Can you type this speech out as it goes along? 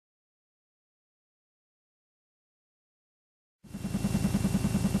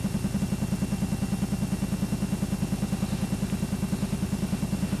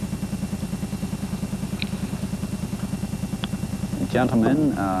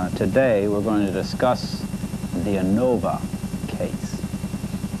Gentlemen, today we're going to discuss the ANOVA case.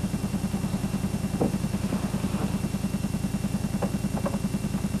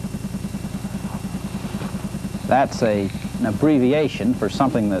 That's an abbreviation for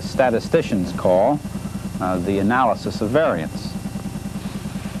something the statisticians call the analysis of variance.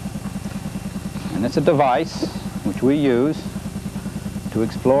 And it's a device which we use to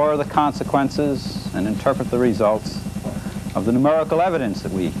explore the consequences and interpret the results of the numerical evidence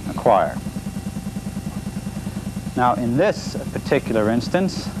that we acquire. Now, in this particular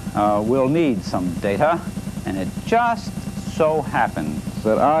instance, we'll need some data, and it just so happens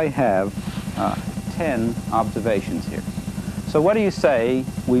that I have 10 observations here. So what do you say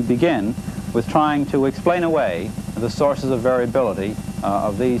we begin with trying to explain away the sources of variability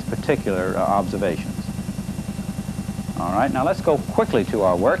of these particular observations? All right, now let's go quickly to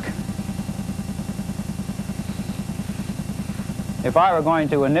our work. If I were going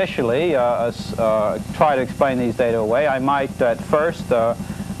to initially try to explain these data away, I might at first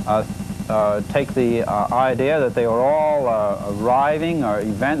take the idea that they were all arriving or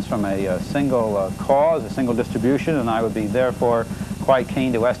events from a single cause, a single distribution, and I would be therefore quite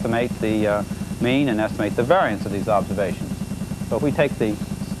keen to estimate the mean and estimate the variance of these observations. So if we take the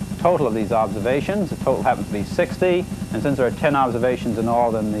total of these observations, the total happens to be 60, and since there are 10 observations in all,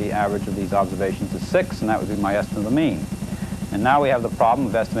 then the average of these observations is 6, and that would be my estimate of the mean. And now we have the problem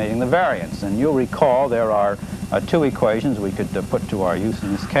of estimating the variance. And you'll recall there are two equations we could put to our use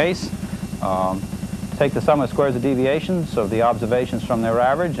in this case. Take the sum of squares of deviations of the observations from their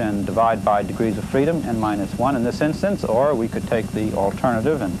average and divide by degrees of freedom, n minus 1 in this instance, or we could take the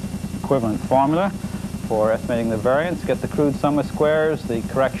alternative and equivalent formula for estimating the variance, get the crude sum of squares, the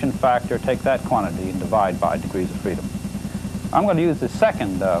correction factor, take that quantity and divide by degrees of freedom. I'm going to use the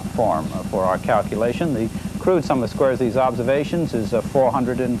second form for our calculation. The crude sum of squares of these observations is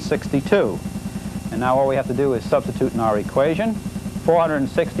 462. And now all we have to do is substitute in our equation.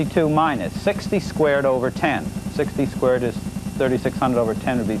 462 minus 60 squared over 10. 60 squared is 3600 over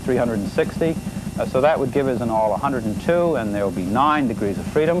 10 would be 360. So that would give us in all 102, and there will be 9 degrees of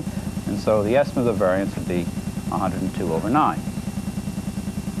freedom. And so the estimate of the variance would be 102 over 9.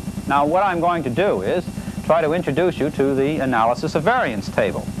 Now what I'm going to do is try to introduce you to the analysis of variance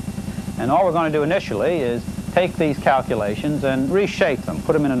table. And all we're going to do initially is take these calculations and reshape them,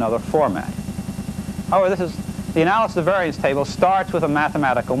 put them in another format. However, the analysis of variance table starts with a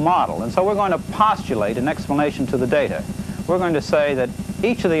mathematical model, and so we're going to postulate an explanation to the data. We're going to say that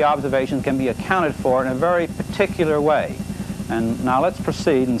each of the observations can be accounted for in a very particular way. And now let's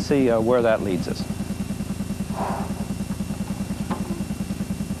proceed and see where that leads us.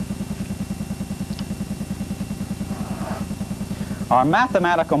 Our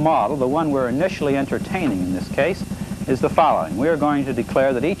mathematical model, the one we're initially entertaining in this case, is the following. We are going to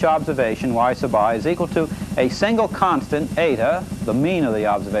declare that each observation, y sub I, is equal to a single constant, eta, the mean of the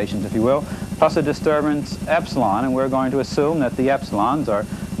observations, if you will, plus a disturbance, epsilon, and we're going to assume that the epsilons are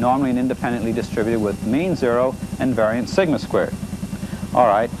normally and independently distributed with mean 0 and variance sigma squared. All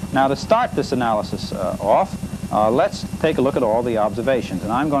right, now to start this analysis off, let's take a look at all the observations.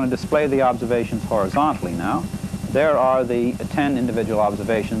 And I'm going to display the observations horizontally now. There are the 10 individual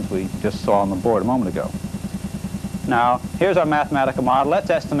observations we just saw on the board a moment ago. Now, here's our mathematical model. Let's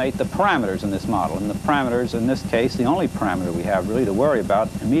estimate the parameters in this model. And the parameters in this case, the only parameter we have really to worry about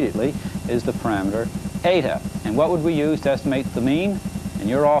immediately is the parameter eta. And what would we use to estimate the mean? And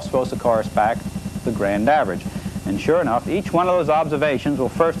you're all supposed to correspond to the grand average. And sure enough, each one of those observations will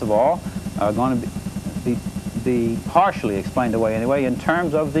first of all going to be partially explained away anyway in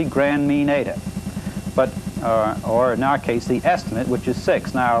terms of the grand mean eta. But or in our case, the estimate, which is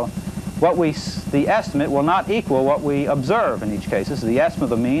 6. Now, the estimate will not equal what we observe in each case. This is the estimate of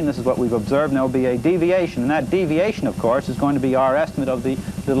the mean. This is what we've observed, and there will be a deviation. And that deviation, of course, is going to be our estimate of the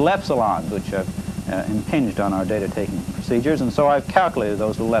little epsilons, which have impinged on our data-taking procedures. And so I've calculated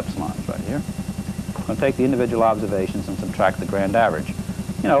those little epsilons right here. I'm going to take the individual observations and subtract the grand average.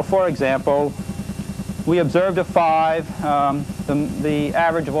 You know, for example, we observed a 5. The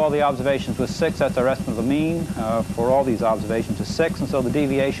average of all the observations was 6. That's our estimate of the mean for all these observations is 6. And so the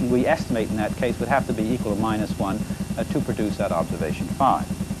deviation we estimate in that case would have to be equal to minus 1 to produce that observation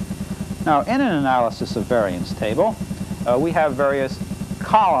 5. Now, in an analysis of variance table, we have various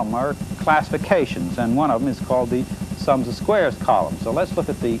column or classifications. And one of them is called the sums of squares column. So let's look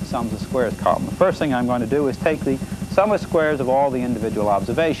at the sums of squares column. The first thing I'm going to do is take the sum of squares of all the individual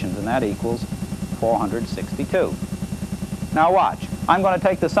observations, and that equals 462. Now watch. I'm going to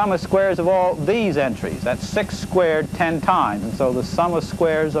take the sum of squares of all these entries. That's 6 squared 10 times. And so the sum of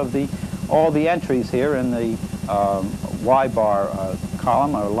squares of all the entries here in the y-bar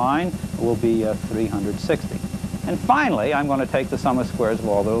column or line will be 360. And finally, I'm going to take the sum of squares of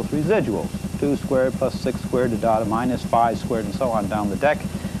all those residuals. 2 squared plus 6 squared to dot minus 5 squared and so on down the deck.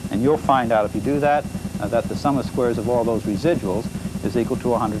 And you'll find out if you do that, that the sum of squares of all those residuals is equal to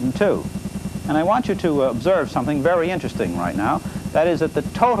 102. And I want you to observe something very interesting right now. That is that the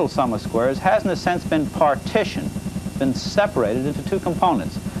total sum of squares has in a sense been partitioned, been separated into two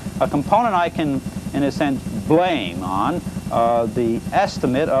components. A component I can, in a sense, blame on the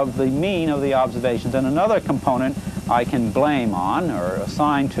estimate of the mean of the observations, and another component I can blame on or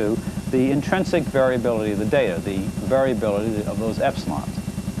assign to the intrinsic variability of the data, the variability of those epsilons.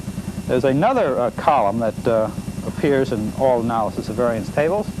 There's another column that appears in all analysis of variance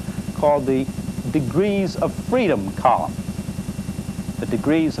tables called the degrees of freedom column. The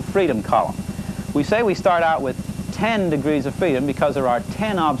degrees of freedom column. We say we start out with 10 degrees of freedom because there are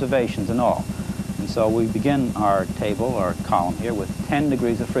 10 observations in all. And so we begin our table, or column here, with 10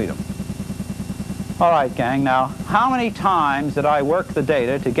 degrees of freedom. All right, gang, now how many times did I work the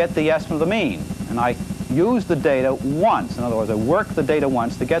data to get the estimate of the mean? And I used the data once. In other words, I worked the data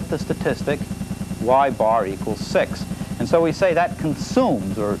once to get the statistic y bar equals 6. And so we say that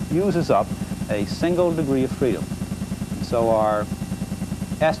consumes or uses up a single degree of freedom. And so our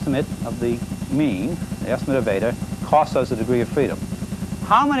estimate of the mean, the estimate of eta, costs us a degree of freedom.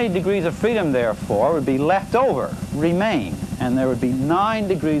 How many degrees of freedom, therefore, would be left over, remain? And there would be 9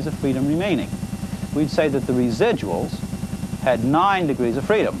 degrees of freedom remaining. We'd say that the residuals had 9 degrees of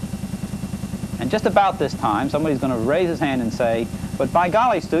freedom. And just about this time, somebody's going to raise his hand and say, but by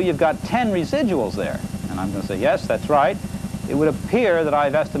golly, Stu, you've got 10 residuals there. And I'm going to say, yes, that's right. It would appear that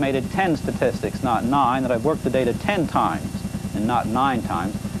I've estimated 10 statistics, not 9, that I've worked the data 10 times and not 9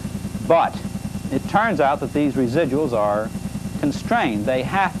 times. But it turns out that these residuals are constrained. They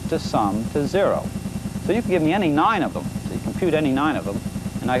have to sum to 0. So you can give me any 9 of them. So you compute any 9 of them,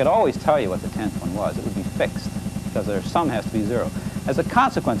 and I could always tell you what the 10th one was. It would be fixed, because their sum has to be 0. As a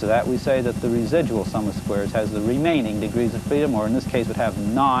consequence of that, we say that the residual sum of squares has the remaining degrees of freedom, or in this case would have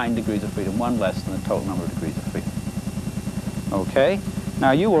 9 degrees of freedom, 1 less than the total number of degrees of freedom. Okay?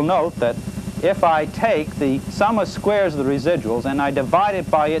 Now you will note that if I take the sum of squares of the residuals and I divide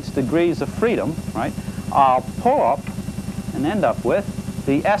it by its degrees of freedom, right, I'll pull up and end up with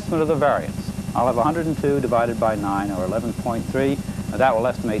the estimate of the variance. I'll have 102 divided by 9, or 11.3. That will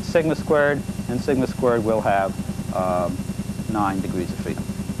estimate sigma squared, and sigma squared will have 9 degrees of freedom.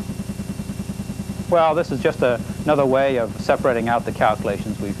 Well, this is just another way of separating out the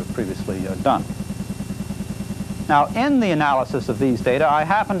calculations we've previously done. Now, in the analysis of these data, I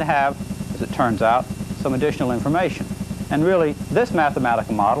happen to have, as it turns out, some additional information. And really, this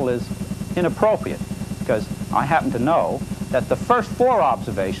mathematical model is inappropriate, because I happen to know that the first 4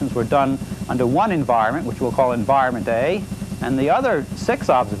 observations were done under one environment, which we'll call environment A, and the other 6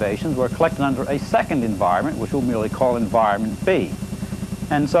 observations were collected under a second environment, which we'll merely call environment B.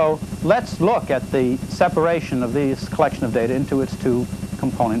 And so let's look at the separation of this collection of data into its 2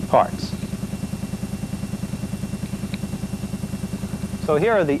 component parts. So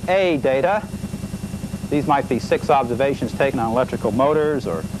here are the A data. These might be 6 observations taken on electrical motors,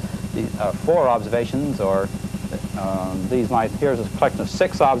 or 4 observations, or here's a collection of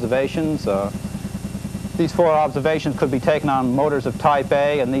 6 observations. These 4 observations could be taken on motors of type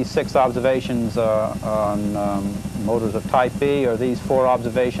A, and these 6 observations on motors of type B, or these 4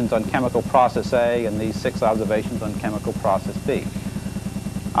 observations on chemical process A, and these 6 observations on chemical process B.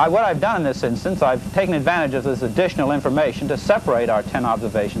 What I've done in this instance, I've taken advantage of this additional information to separate our 10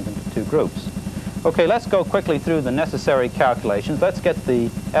 observations into 2 groups. Okay, let's go quickly through the necessary calculations. Let's get the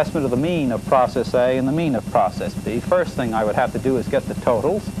estimate of the mean of process A and the mean of process B. First thing I would have to do is get the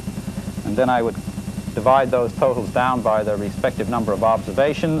totals, and then I would divide those totals down by their respective number of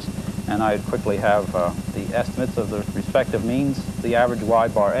observations, and I'd quickly have the estimates of the respective means. The average y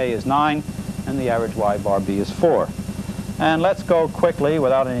bar A is 9, and the average y bar B is 4. And let's go quickly,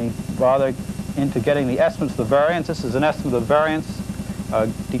 without any bother, into getting the estimates of the variance. This is an estimate of the variance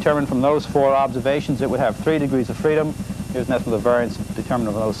determined from those 4 observations. It would have 3 degrees of freedom. Here's an estimate of the variance determined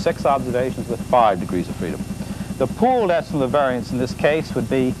from those 6 observations with 5 degrees of freedom. The pooled estimate of the variance in this case would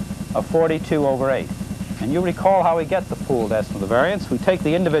be 42 over 8. And you recall how we get the pooled estimate of the variance. We take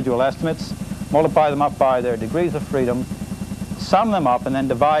the individual estimates, multiply them up by their degrees of freedom, sum them up, and then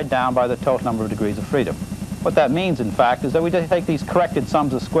divide down by the total number of degrees of freedom. What that means, in fact, is that we take these corrected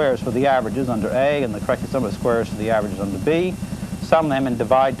sums of squares for the averages under A and the corrected sum of squares for the averages under B, sum them and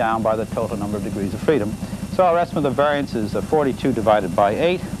divide down by the total number of degrees of freedom. So our estimate of the variance is 42 divided by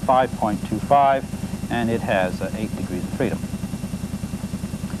 8, 5.25, and it has 8 degrees of freedom.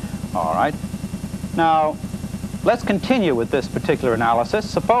 All right. Now, Let's continue with this particular analysis.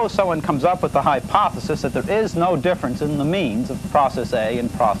 Suppose someone comes up with the hypothesis that there is no difference in the means of process A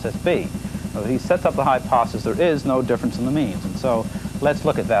and process B. So he sets up the hypothesis there is no difference in the means. And so let's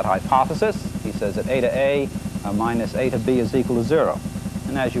look at that hypothesis. He says that A to A minus A to B is equal to 0.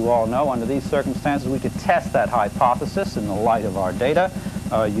 And as you all know, under these circumstances, we could test that hypothesis in the light of our data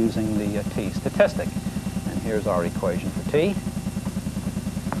using the t statistic. And here's our equation for t.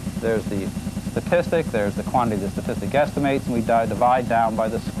 There's the statistic, there's the quantity the statistic estimates, and we divide down by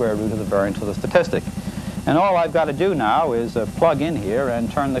the square root of the variance of the statistic. And all I've got to do now is plug in here and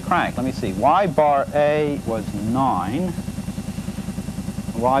turn the crank. Let me see. Y bar A was 9.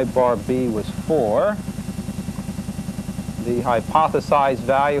 Y bar B was 4. The hypothesized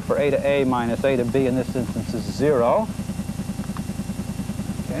value for A to A minus A to B in this instance is 0.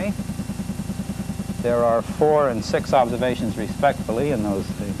 Okay. There are 4 and 6 observations respectively in those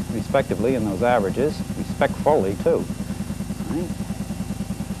averages, respectfully too. Right.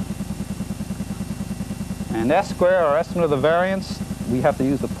 And S squared, our estimate of the variance, we have to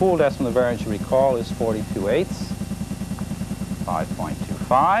use the pooled estimate of the variance, you recall, is 42/8,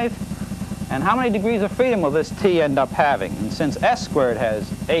 5.25. And how many degrees of freedom will this t end up having? And since S squared has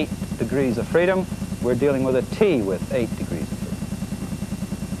 8 degrees of freedom, we're dealing with a t with 8 degrees of freedom.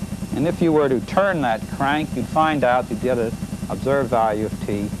 And if you were to turn that crank, you'd find out you'd get an observed value of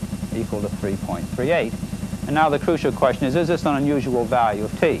t equal to 3.38. And now the crucial question is this an unusual value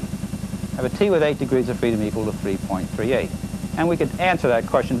of t? Have a t with 8 degrees of freedom equal to 3.38. And we could answer that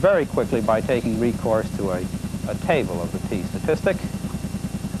question very quickly by taking recourse to a table of the t statistic.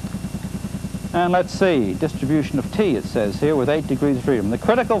 And let's see, distribution of t, it says here, with 8 degrees of freedom. The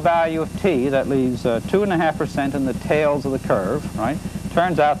critical value of t, that leaves 2.5% in the tails of the curve, right,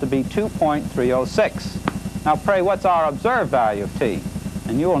 turns out to be 2.306. Now, pray, what's our observed value of t?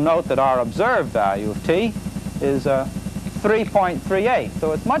 And you will note that our observed value of t is 3.38.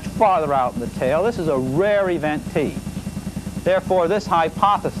 So it's much farther out in the tail. This is a rare event t. Therefore, this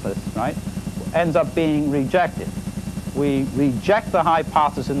hypothesis, right, ends up being rejected. We reject the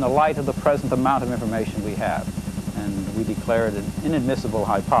hypothesis in the light of the present amount of information we have. And we declare it an inadmissible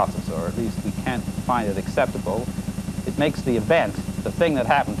hypothesis, or at least we can't find it acceptable. It makes the event, the thing that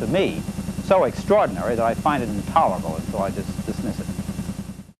happened to me, so extraordinary that I find it intolerable, and so I just dismiss it.